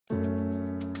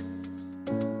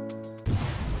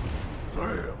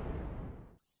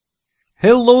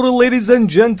Hello ladies and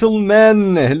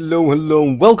gentlemen,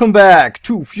 hello, welcome back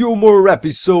to a few more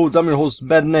episodes. I'm your host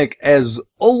Badneck as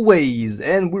always,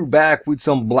 and we're back with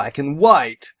some black and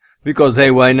white. Because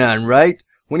hey, why not, right?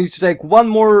 We need to take one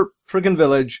more freaking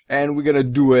village, and we're gonna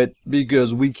do it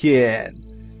because we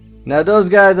can. Now those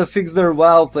guys have fixed their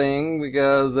wild thing,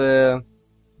 because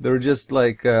they're just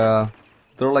like, there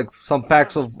are like some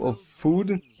packs of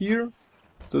food here.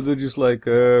 So they're just like,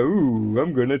 ooh,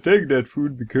 I'm gonna take that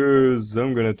food because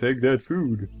I'm gonna take that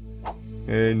food.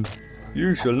 And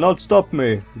you shall not stop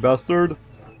me, bastard.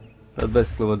 That's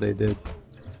basically what they did.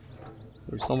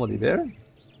 There's somebody there?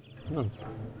 Oh,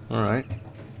 alright.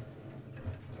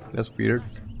 That's weird.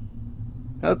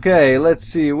 Okay, let's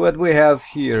see what we have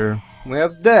here. We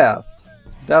have death.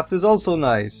 Death is also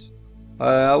nice.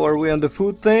 How are we on the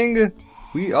food thing?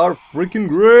 We are freaking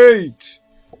great!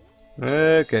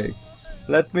 Okay.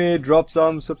 Let me drop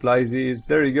some supplies.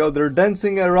 There you go. They're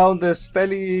dancing around the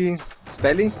spelly...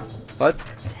 What?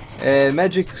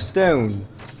 Magic stone.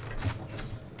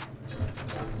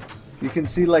 You can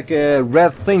see like a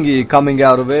red thingy coming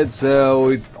out of it, so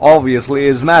it obviously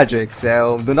is magic.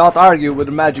 So do not argue with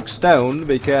the magic stone,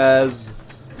 because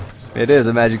it is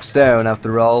a magic stone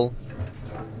after all.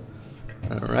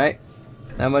 Alright.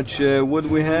 How much wood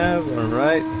we have?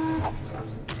 Alright.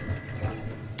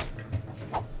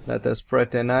 That is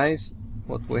pretty nice.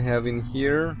 What we have in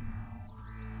here?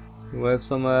 Do we have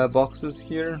some boxes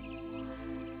here?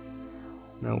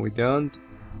 No, we don't.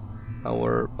 How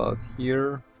about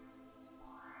here?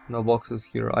 No boxes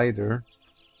here either.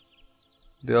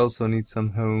 They also need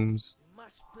some homes.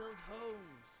 Must build homes.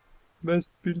 Must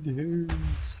build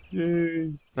homes.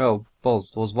 Yay! Oh, balls.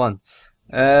 It was one.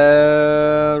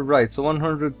 Right. So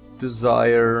 100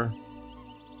 desire.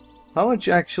 How much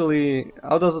actually?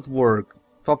 How does it work?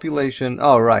 Population,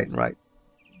 oh right.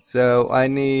 So I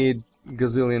need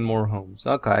gazillion more homes.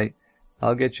 Okay,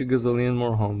 I'll get you gazillion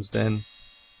more homes then.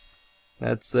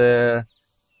 Let's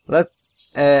let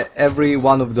every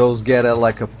one of those get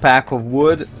like a pack of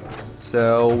wood,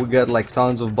 so we get like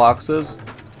tons of boxes.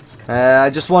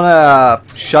 I just wanna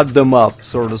shut them up,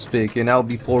 so to speak, you know,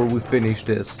 before we finish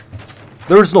this.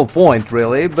 There's no point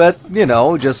really, but you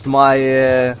know, just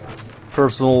my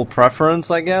personal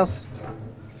preference, I guess.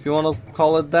 If you want to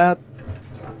call it that,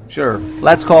 sure.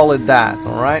 Let's call it that,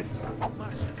 alright?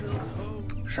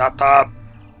 Shut up!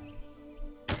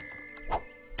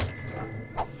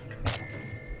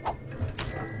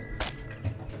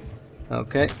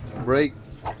 Okay, break.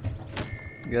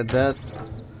 Get that.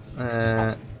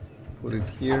 Put it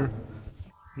here.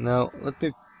 Now, let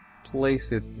me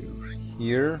place it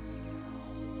here.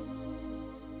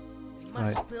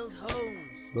 Right.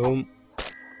 Boom.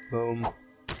 Boom.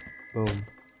 Boom.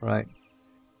 Right.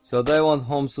 So they want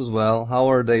homes as well.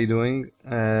 How are they doing?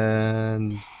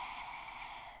 And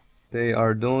they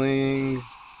are doing...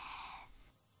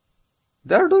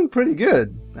 They're doing pretty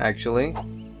good, actually.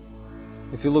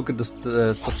 If you look at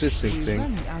the statistic thing.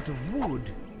 Running out of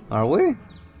wood. Are we?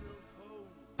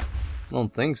 I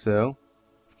don't think so.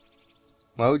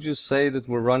 Why would you say that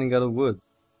we're running out of wood?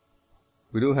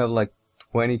 We do have like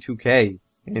 22k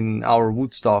in our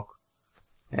wood stock.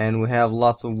 And we have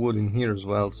lots of wood in here as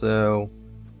well, so...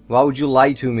 Why would you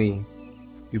lie to me?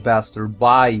 You bastard.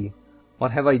 Why?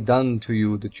 What have I done to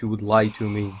you that you would lie to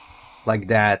me? Like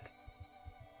that?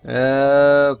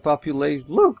 Population...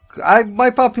 Look! My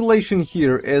population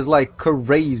here is like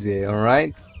crazy,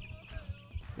 alright?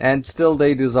 And still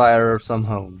they desire some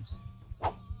homes.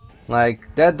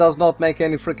 Like, that does not make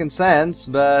any freaking sense,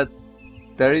 but...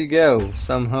 There you go.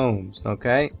 Some homes,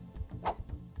 okay?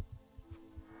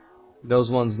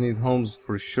 Those ones need homes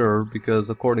for sure,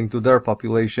 because according to their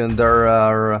population, they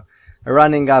are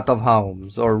running out of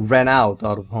homes, or ran out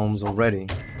of homes already.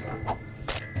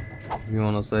 You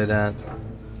wanna say that?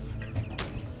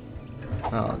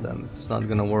 Oh damn, it's not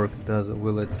gonna work, does it?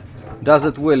 Will it? Does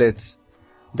it? Will it?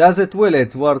 Does it? Will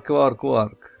it? Work.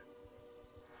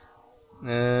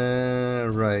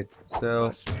 Right.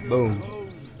 So, boom.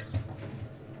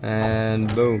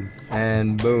 And boom.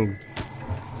 And boom.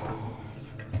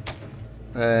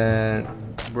 And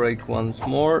break once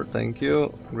more, thank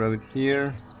you. Grab it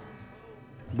here.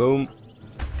 Boom.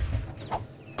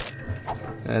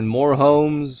 And more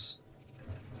homes.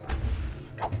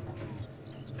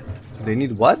 They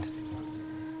need what?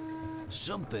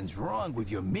 Something's wrong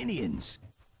with your minions.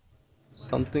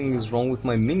 Something is wrong with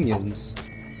my minions.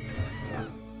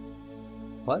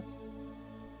 What?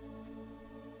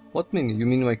 What minion? You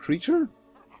mean my creature?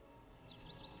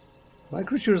 My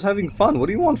creature is having fun. What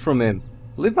do you want from him?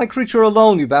 Leave my creature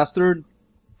alone, you bastard.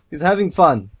 He's having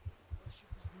fun.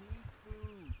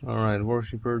 Alright,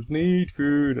 worshippers need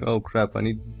food. Oh crap, I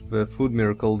need the food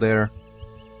miracle there.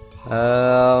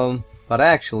 But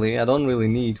actually, I don't really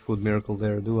need food miracle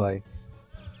there, do I?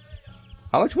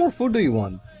 How much more food do you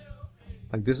want?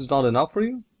 Like, this is not enough for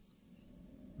you?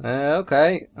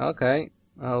 Okay.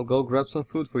 I'll go grab some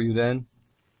food for you then.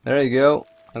 There you go.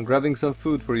 I'm grabbing some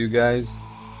food for you guys.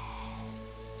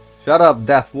 Shut up,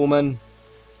 deaf woman.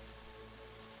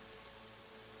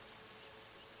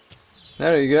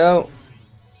 There you go.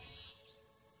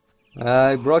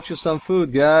 I brought you some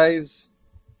food, guys.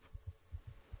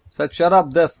 Said, shut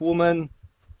up, deaf woman.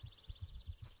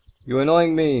 You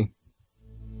annoying me.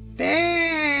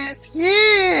 Death,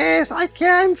 yes, I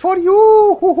came for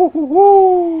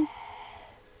you.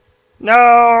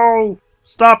 No!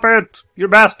 Stop it! You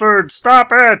bastard!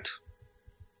 Stop it!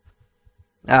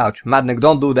 Ouch, Madnik,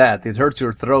 don't do that. It hurts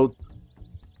your throat.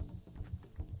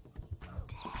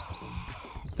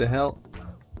 What the hell?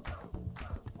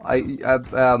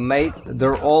 Mate,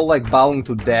 they're all like bowing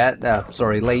to that.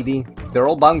 Sorry, lady. They're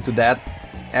all bowing to that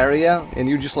area, and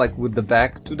you're just like with the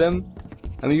back to them.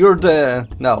 I mean, you're the.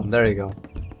 No, there you go.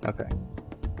 Okay.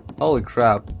 Holy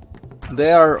crap.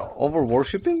 They are over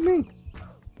worshipping me?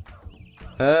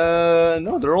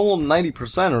 No, they're all on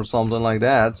 90% or something like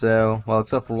that, so, well,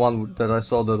 except for one that I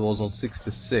saw that was on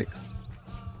 66.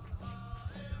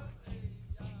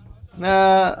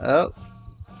 Oh.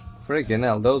 Freaking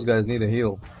hell, those guys need a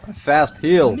heal. A fast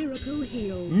heal. Miracle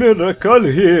heal. Miracle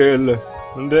heal.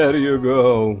 And there you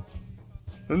go.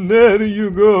 And there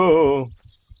you go.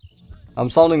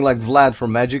 I'm sounding like Vlad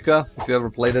from Magica, if you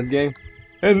ever played that game.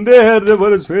 And there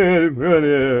was very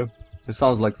funny. It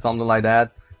sounds like something like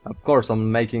that. Of course,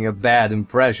 I'm making a bad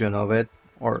impression of it.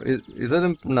 Or is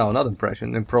it? No, not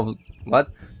impression. What?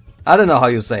 I don't know how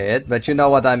you say it, but you know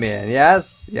what I mean.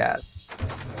 Yes? Yes.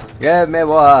 Give me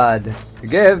wood.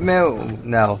 Give me...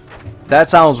 No. That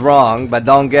sounds wrong, but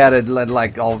don't get it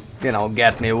like, oh, you know,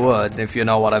 get me wood, if you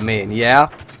know what I mean. Yeah?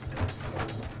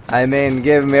 I mean,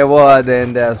 give me wood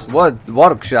in this wood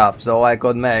workshop so I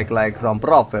could make, like, some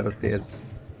properties.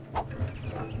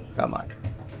 Come on.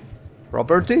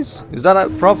 Properties? Is that a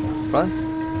what?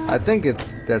 I think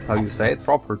that's how you say it,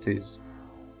 properties.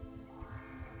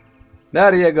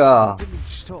 There you go. The village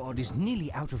store is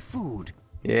nearly out of food.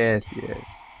 Yes,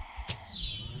 yes.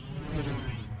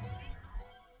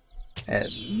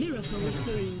 Yes. Miracle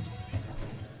food.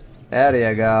 There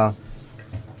you go.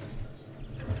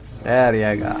 There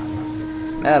you go.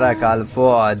 Miracle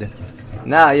food.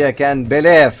 Now you can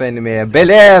believe in me.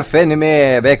 Believe in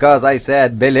me because I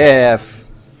said believe.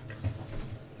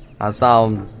 I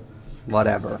sound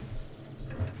whatever.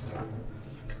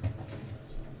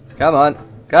 Come on,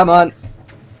 come on.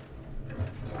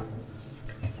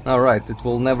 Alright, it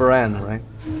will never end, right?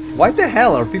 Why the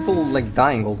hell are people like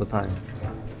dying all the time?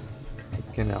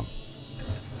 You know.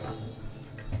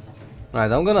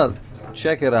 Alright, I'm gonna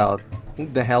check it out. Who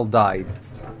the hell died?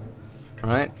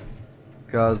 Alright?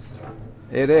 Because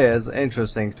it is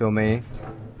interesting to me.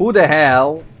 Who the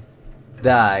hell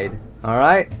died?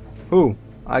 Alright? Who?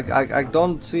 I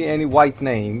don't see any white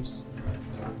names.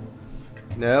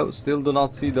 No, still do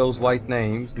not see those white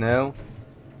names. No.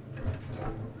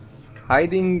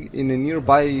 Hiding in a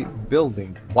nearby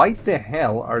building. Why the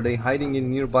hell are they hiding in a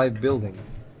nearby building?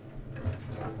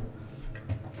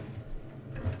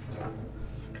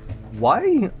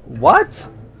 Why? What?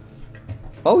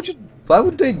 Why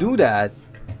would they do that?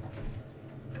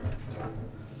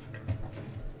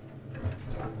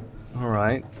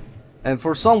 Alright. And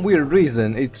for some weird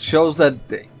reason, it shows that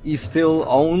he still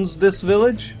owns this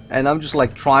village, and I'm just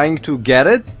like trying to get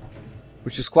it,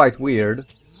 which is quite weird.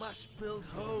 Must build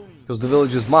homes. Because the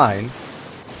village is mine.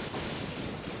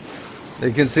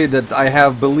 You can see that I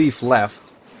have belief left.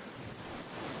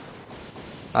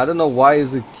 I don't know why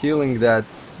is it killing that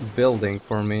building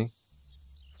for me.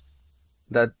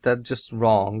 That's just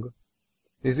wrong.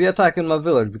 Is he attacking my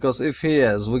village? Because if he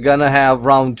is, we're gonna have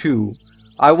round 2.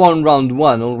 I won round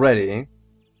 1 already.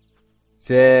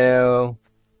 So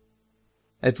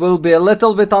it will be a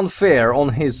little bit unfair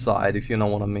on his side, if you know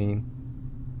what I mean.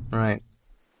 Right.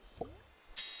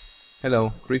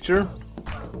 Hello, creature.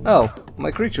 Oh,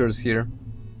 my creature is here.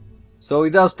 So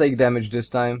he does take damage this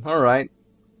time. Alright.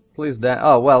 Please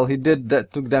oh well, he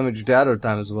took damage the other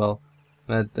time as well.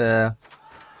 But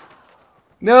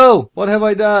no! What have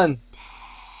I done?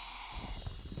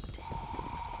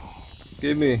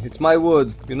 Give me, it's my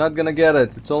wood. You're not gonna get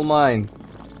it. It's all mine.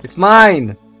 It's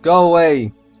mine! Go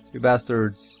away, you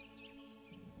bastards.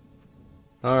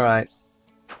 Alright.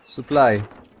 Supply.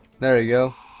 There you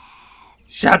go.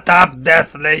 Shut up,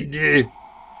 death lady!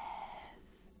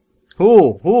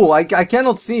 Who? Who? I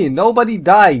cannot see. Nobody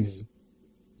dies.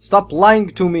 Stop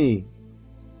lying to me.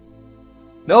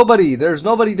 Nobody. There's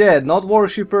nobody dead. Not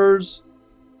worshippers.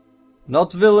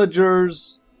 Not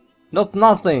villagers. Not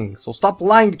nothing. So stop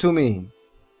lying to me.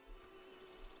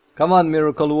 Come on,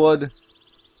 Miracle Wood.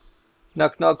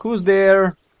 Knock knock. Who's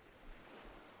there?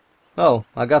 Oh,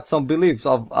 I got some beliefs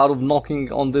out of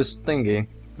knocking on this thingy.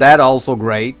 That also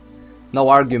great. No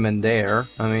argument there.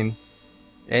 I mean,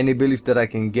 any belief that I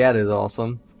can get is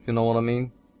awesome. You know what I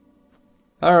mean?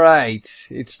 Alright,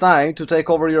 it's time to take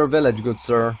over your village, good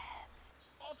sir.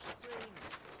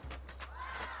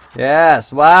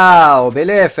 Yes, wow,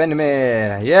 belief in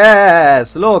me.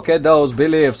 Yes, look at those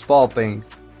beliefs popping.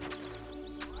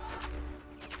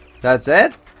 That's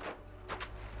it?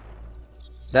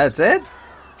 That's it?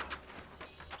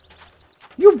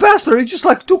 You bastard, he just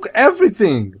like took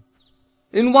everything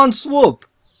in one swoop.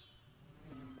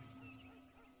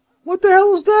 What the hell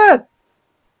was that?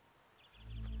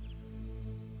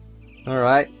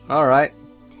 Alright, alright.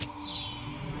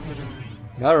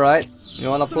 Alright, you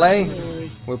wanna play?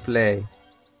 We play.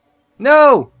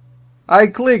 No! I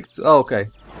clicked! Oh, okay.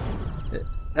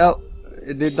 Oh,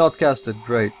 it did not cast it,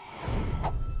 great.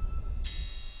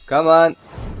 Come on,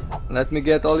 let me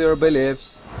get all your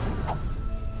beliefs.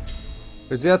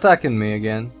 Is he attacking me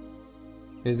again?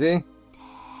 Is he?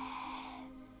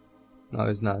 No,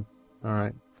 he's not.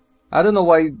 Alright. I don't know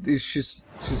why she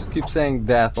keeps saying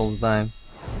death all the time.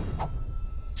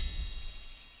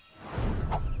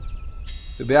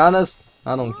 To be honest,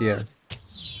 I don't care.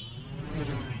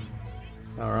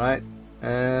 Alright.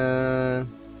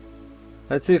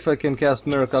 Let's see if I can cast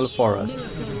Miracle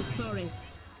Forest. Miracle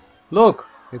Forest. Look!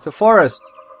 It's a forest!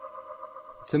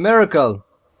 It's a miracle!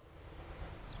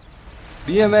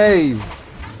 Be amazed!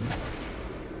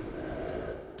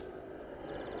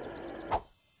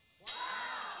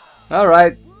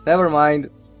 Alright, never mind.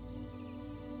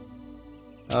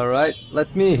 Alright,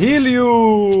 let me heal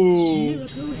you!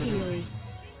 Miracle heal.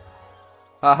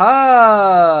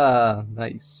 Aha!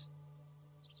 Nice.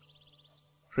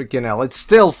 Freaking hell, it's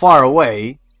still far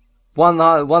away.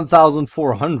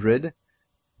 1,400.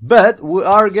 But we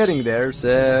are getting there,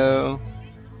 so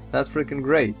that's freaking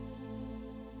great.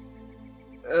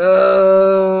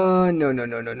 No, no, no,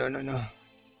 no, no, no, no.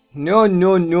 No,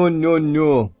 no, no, no,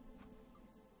 no.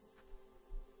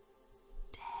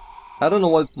 I don't know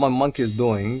what my monkey is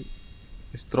doing.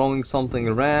 He's throwing something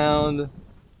around.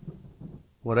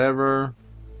 Whatever.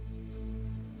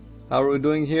 How are we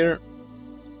doing here?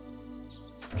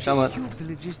 Come on. Your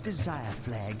village's desire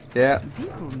flag. Yeah.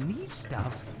 People need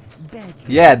stuff badly.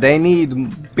 Yeah, they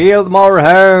need build more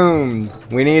homes.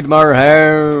 We need more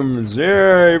homes.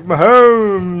 Yay, my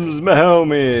homes, my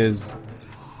homies.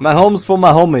 My homes for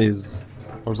my homies.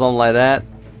 Or something like that.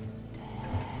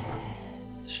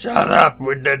 Shut up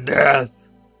with the death.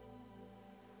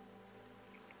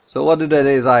 So what do they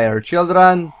desire?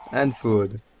 Children and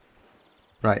food.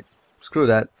 Right. Screw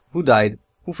that. Who died?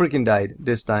 Who freaking died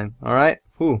this time? Alright?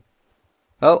 Who?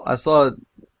 Oh, I saw it.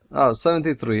 Oh,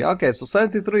 73. Okay, so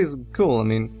 73 is cool, I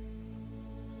mean.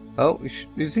 Oh,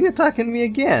 is he attacking me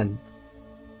again?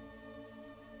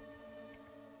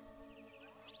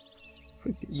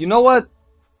 You know what?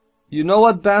 You know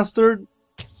what, bastard?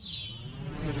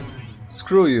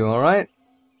 Screw you, alright?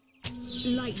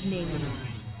 Lightning.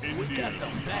 We got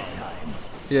them that time.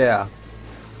 Yeah.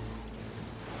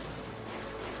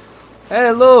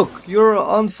 Hey, look! You're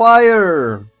on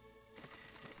fire!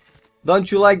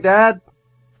 Don't you like that?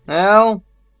 No?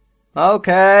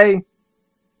 Okay.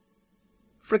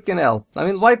 Freaking hell. I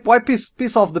mean, why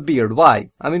piss off the beard?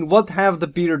 Why? I mean, what have the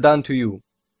beard done to you?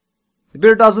 The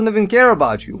beard doesn't even care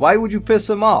about you. Why would you piss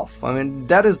him off? I mean,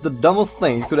 that is the dumbest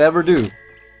thing you could ever do.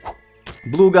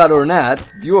 Blue god or not,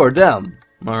 you are dumb.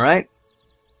 Alright?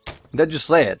 Let's just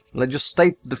say it. Let's just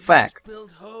state the facts.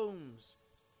 Build homes.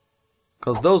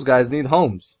 Because those guys need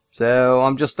homes. So,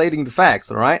 I'm just stating the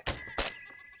facts, alright?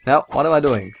 Now, what am I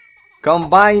doing?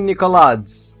 Combine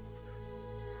Nicolads.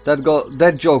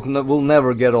 That joke will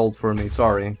never get old for me,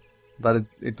 sorry. But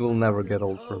it will never get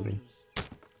old for me.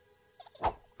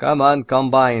 Come on,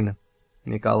 combine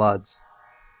Nicolads.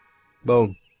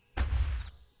 Boom.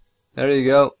 There you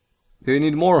go. You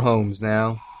need more homes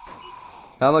now.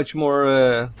 How much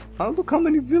more, look how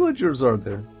many villagers are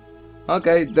there.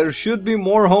 Okay, there should be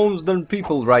more homes than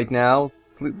people right now.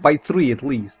 By 3 at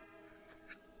least.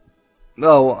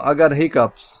 Oh, I got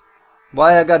hiccups.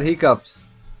 Why I got hiccups?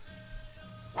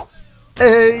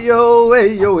 Hey yo,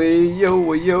 hey yo, hey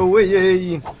yo, hey yo,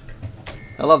 hey.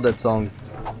 I love that song.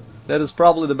 That is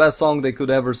probably the best song they could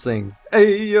ever sing.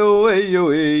 Hey yo, hey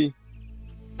yo, hey.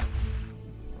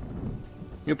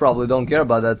 You probably don't care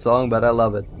about that song, but I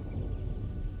love it.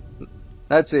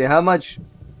 Let's see, how much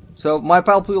So my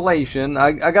population,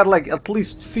 I got like at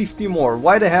least 50 more.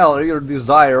 Why the hell your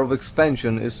desire of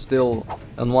expansion is still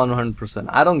on 100%?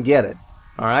 I don't get it.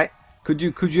 All right? Could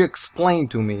you explain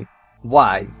to me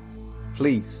why,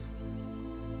 please?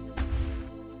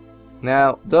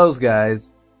 Now those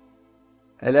guys.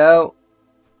 Hello.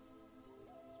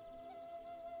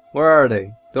 Where are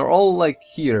they? They're all like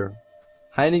here,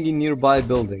 hiding in nearby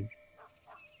building.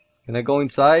 Can I go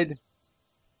inside?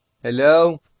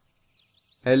 Hello?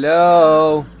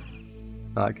 Hello?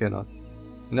 No, I cannot.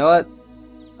 You know what?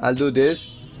 I'll do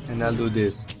this, and I'll do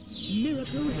this.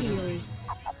 Miracle hero.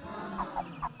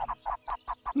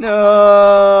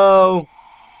 No!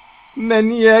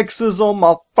 Many X's on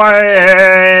my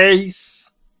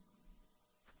face!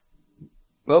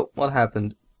 Oh, what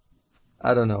happened?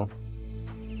 I don't know.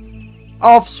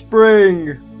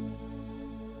 Offspring!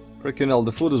 Freaking hell,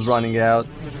 the food is running out.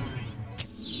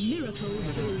 Miracle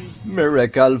food.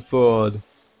 Miracle food.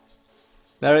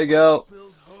 There you go.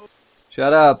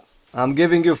 Shut up. I'm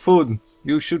giving you food.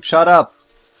 You should shut up.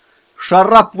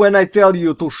 Shut up when I tell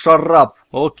you to shut up.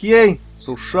 Okay?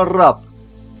 So shut up.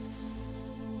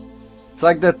 It's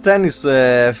like the tennis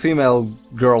female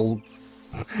girl.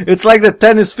 It's like the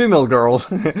tennis female girl.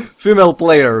 Female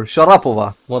player.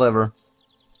 Sharapova. Whatever.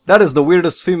 That is the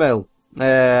weirdest female.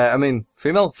 I mean,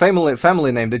 female?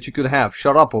 Family name that you could have.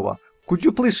 Sharapova. Could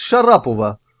you please shut up,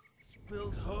 Ova?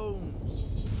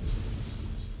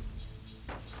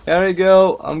 There you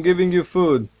go. I'm giving you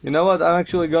food. You know what? I'm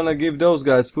actually gonna give those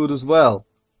guys food as well.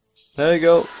 There you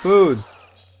go. Food.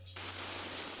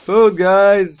 Food,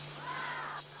 guys.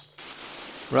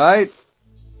 Right?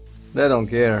 They don't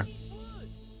care.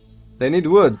 They need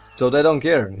wood, so they don't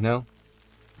care, you know?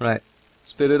 Right.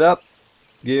 Spit it up.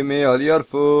 Give me all your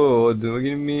food.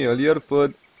 Give me all your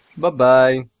food.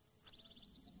 Bye-bye.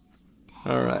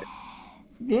 Alright.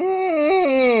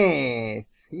 Yes!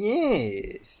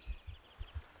 Yes!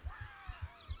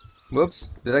 Whoops.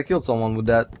 Did I kill someone with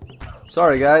that?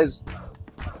 Sorry, guys.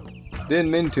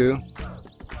 Didn't mean to.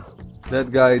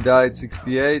 That guy died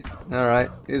 68.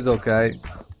 Alright. He's okay.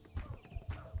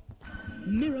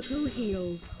 Miracle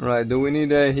heal. Right. Do we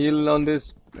need a heal on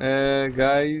this,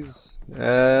 guys? Don't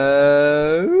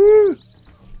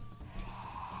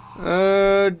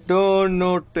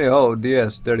know. Oh,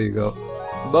 yes, there you go.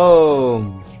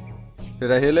 Boom.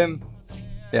 Did I heal him?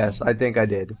 Yes, I think I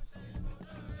did.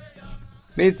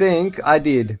 Me think I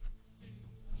did.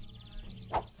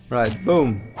 Right,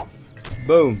 boom.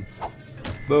 Boom.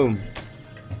 Boom.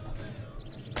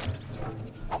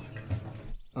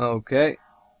 Okay.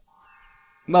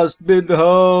 Must build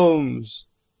homes.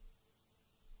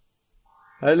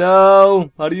 Hello?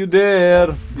 Are you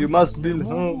there? You must build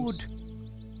homes.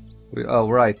 Oh,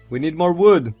 right. We need more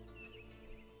wood.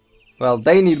 Well,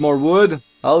 they need more wood.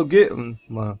 I'll give...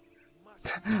 Well.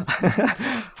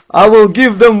 I will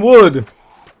give them wood.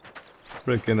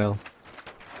 Frickin' hell.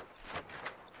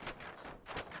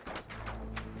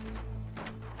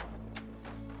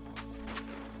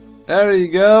 There you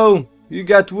go. You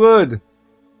got wood.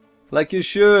 Like you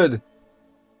should.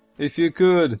 If you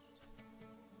could.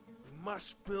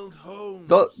 Must build homes.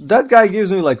 That guy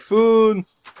gives me like food.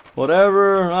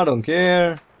 Whatever. I don't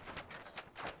care.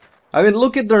 I mean,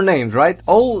 look at their names, right?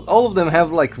 All of them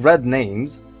have like red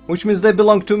names, which means they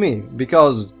belong to me,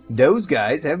 because those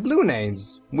guys have blue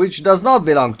names, which does not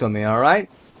belong to me, alright?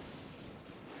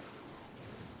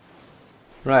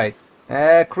 Right.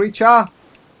 Creature,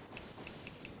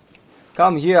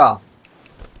 come here.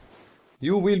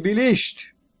 You will be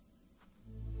leashed.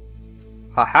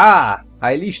 Haha,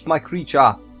 I leashed my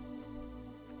creature.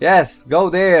 Yes, go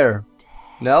there.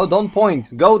 No, don't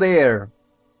point, go there.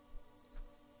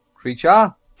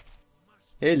 Creature?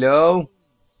 Hello.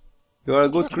 You're a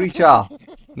good creature.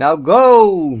 Now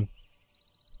go!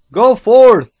 Go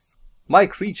forth, my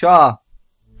creature.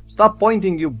 Stop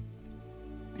pointing, you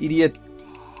idiot.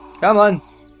 Come on.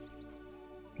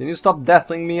 Can you stop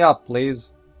deafening me up,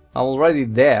 please? I'm already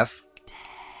deaf.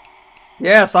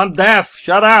 Yes, I'm deaf.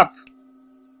 Shut up.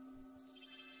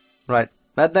 Right.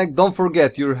 Madneck, don't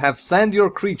forget, you have sent your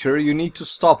creature. You need to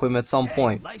stop him at some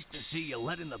point. Nice to see you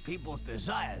letting the people's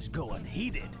desires go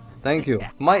unheeded. Thank you.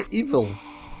 My evil.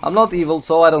 I'm not evil,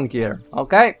 so I don't care.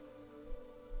 Okay?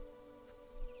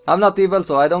 I'm not evil,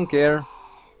 so I don't care.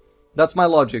 That's my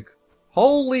logic.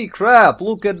 Holy crap,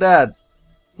 look at that.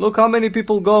 Look how many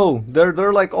people go.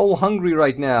 They're like all hungry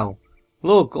right now.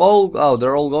 Look, oh,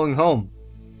 they're all going home.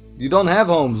 You don't have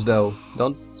homes though.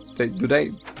 Do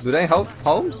they have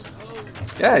homes?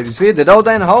 Yeah, you see, they don't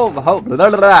have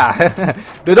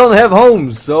they don't have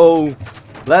homes, so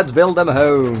let's build them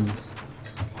homes.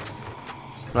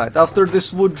 Right, after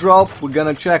this wood drop, we're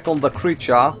gonna check on the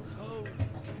creature.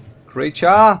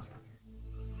 Creature?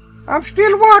 I'm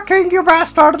still walking, you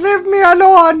bastard! Leave me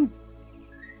alone!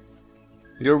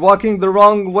 You're walking the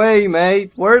wrong way,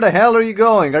 mate. Where the hell are you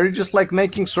going? Are you just like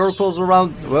making circles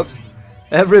around... Whoops.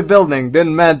 Every building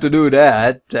didn't meant to do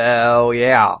that. Oh,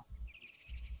 yeah.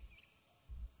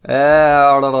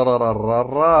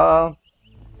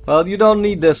 Well, you don't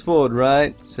need this food,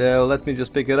 right? So let me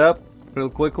just pick it up real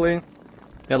quickly.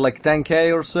 Got like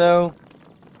 10k or so.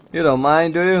 You don't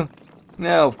mind, do you?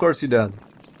 No, of course you don't.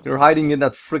 You're hiding in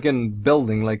that freaking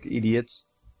building like idiots.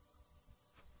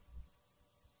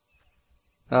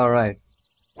 Alright.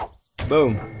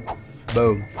 Boom.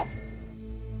 Boom.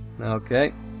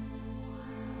 Okay.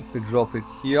 We drop it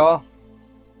here.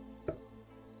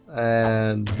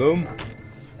 And boom.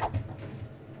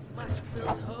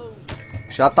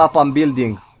 Shut up, I'm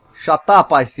building. Shut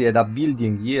up, I said, I'm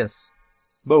building, yes.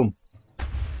 Boom.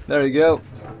 There you go.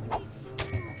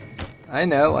 I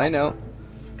know, I know.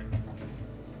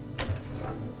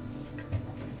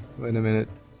 Wait a minute.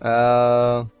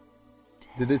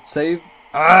 Did it save?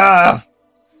 Ah!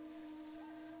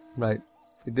 Right.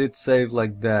 It did save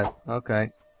like that. Okay.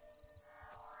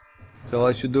 So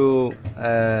I should do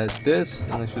this,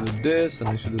 and I should do this, and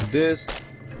I should do this.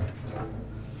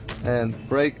 And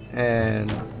break,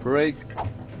 and break.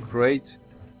 Great.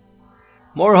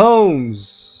 More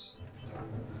homes!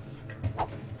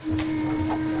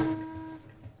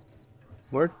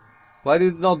 Where? Why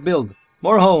did it not build?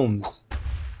 More homes!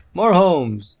 More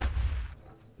homes!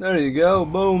 There you go,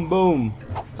 boom, boom.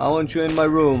 I want you in my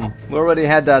room. We already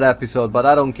had that episode, but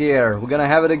I don't care. We're gonna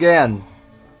have it again.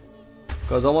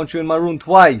 Because I want you in my room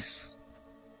twice.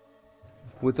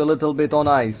 With a little bit on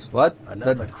ice. What?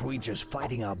 Another creature's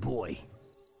fighting our boy.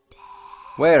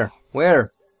 Where?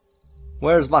 Where?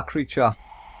 Where's my creature?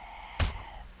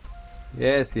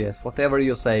 Yes, yes, whatever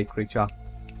you say, creature.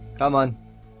 Come on.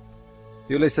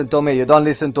 You listen to me, you don't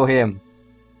listen to him.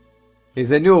 He's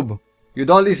a noob. You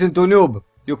don't listen to noob.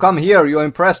 You come here, you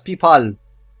impress people.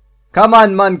 Come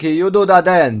on, monkey, you do the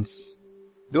dance.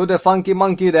 Do the funky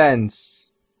monkey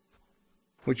dance.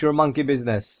 With your monkey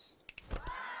business.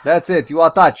 That's it, you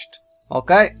are touched.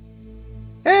 Okay?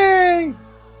 Hey!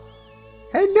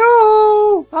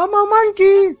 Hello! I'm a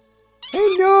monkey!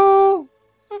 Hello!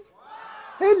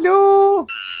 Hello!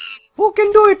 Who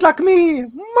can do it like me?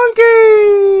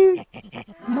 Monkey!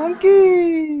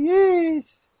 Monkey!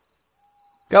 Yes!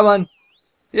 Come on!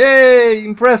 Yay!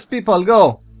 Impress people,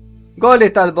 go! Go,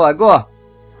 little boy, go!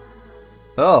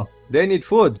 Oh, they need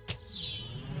food.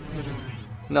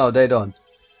 No, they don't.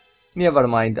 Never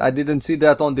mind, I didn't see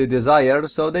that on the desire,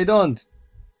 so they don't.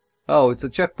 Oh, it's a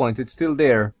checkpoint, it's still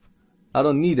there. I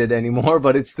don't need it anymore,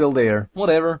 but it's still there.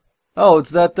 Whatever. Oh,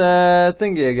 it's that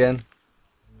thingy again.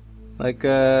 Like,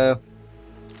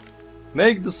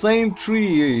 make the same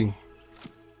tree.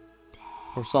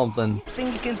 Or something.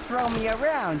 Think you can throw me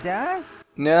around, huh?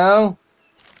 No,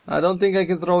 I don't think I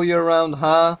can throw you around,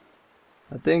 huh?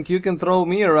 I think you can throw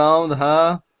me around,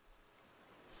 huh?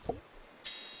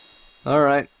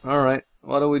 Alright, alright.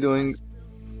 What are we doing?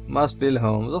 Must build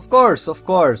homes. Of course, of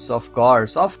course, of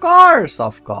course, of course,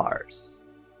 of course.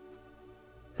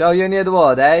 So you need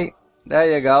wood, eh?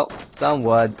 There you go. Some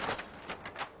wood.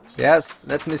 Yes,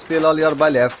 let me steal all your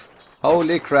belief.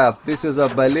 Holy crap, this is a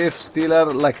belief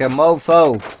stealer like a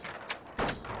mofo.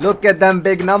 Look at them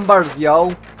big numbers,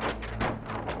 yo.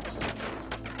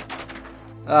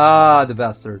 Ah, the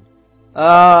bastard.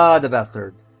 Ah, the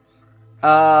bastard.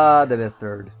 Ah, the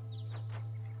bastard.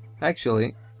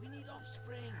 Actually,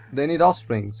 they need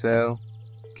offspring, so...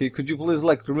 Okay, could you please,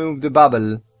 like, remove the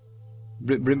bubble?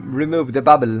 Remove the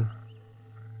bubble.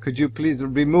 Could you please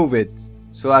remove it,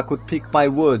 so I could pick my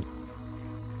wood?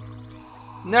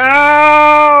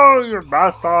 No, you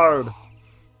bastard!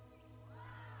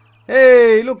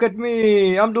 Hey, look at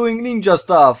me! I'm doing ninja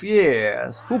stuff,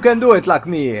 yes! Who can do it like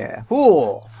me?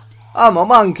 Who? I'm a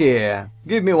monkey!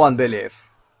 Give me one belief.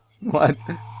 What?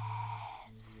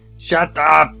 Shut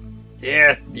up!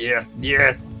 Yes, yes,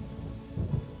 yes!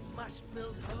 Must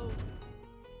build